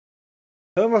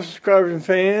Hello, my subscribers and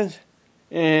fans,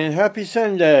 and happy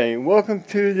Sunday. Welcome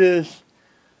to this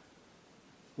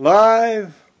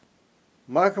live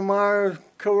Michael Myers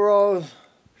Coveralls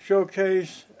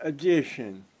Showcase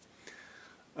edition.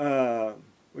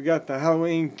 We got the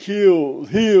Halloween Kills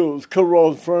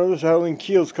coveralls in front of us. Halloween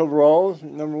Kills coveralls,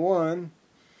 number one.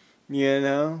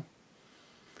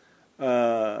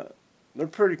 They're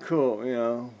pretty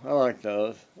cool, I like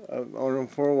those. I've owned them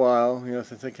for a while,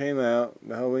 since they came out.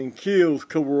 The Halloween Kills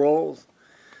coveralls.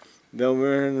 Then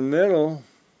over in the middle,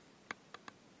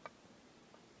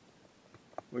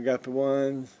 we got the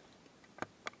ones,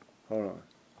 hold on.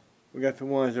 We got the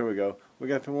ones, there we go. We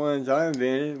got the ones I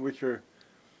invented, which are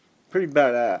pretty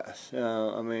badass.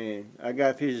 I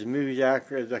got these as movies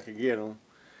accurate as I could get them.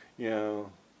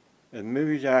 As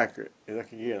movies accurate as I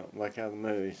could get them, like out of the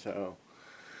movie, so.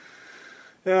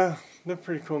 Yeah, they're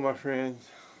pretty cool, my friends.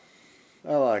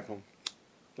 I like them.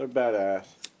 They're badass.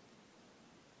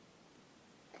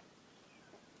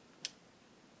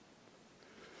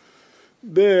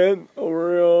 Then,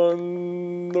 over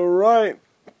on the right,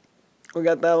 we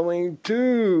got the Halloween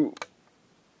 2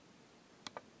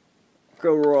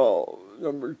 coverall.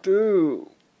 Number 2,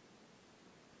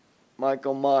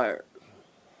 Michael Myers.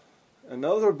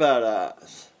 Another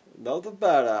badass. Another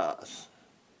badass,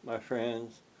 my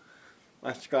friends.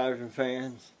 My subscribers and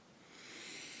fans.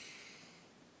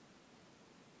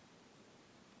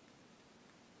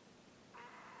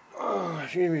 Oh,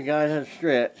 excuse me, guys, I had to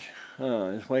stretch.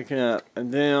 Just waking up.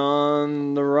 And then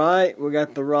on the right, we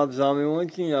got the Rob Zombie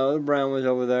ones. The brown ones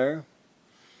over there.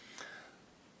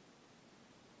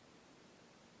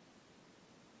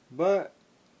 But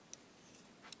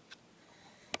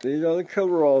these are the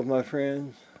coveralls, my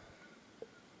friends.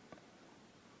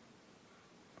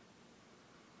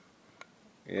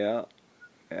 Yeah.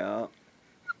 But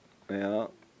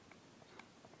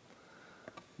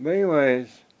anyways,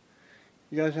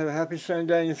 you guys have a happy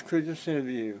Sunday, and this concludes this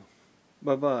interview.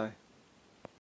 Bye-bye.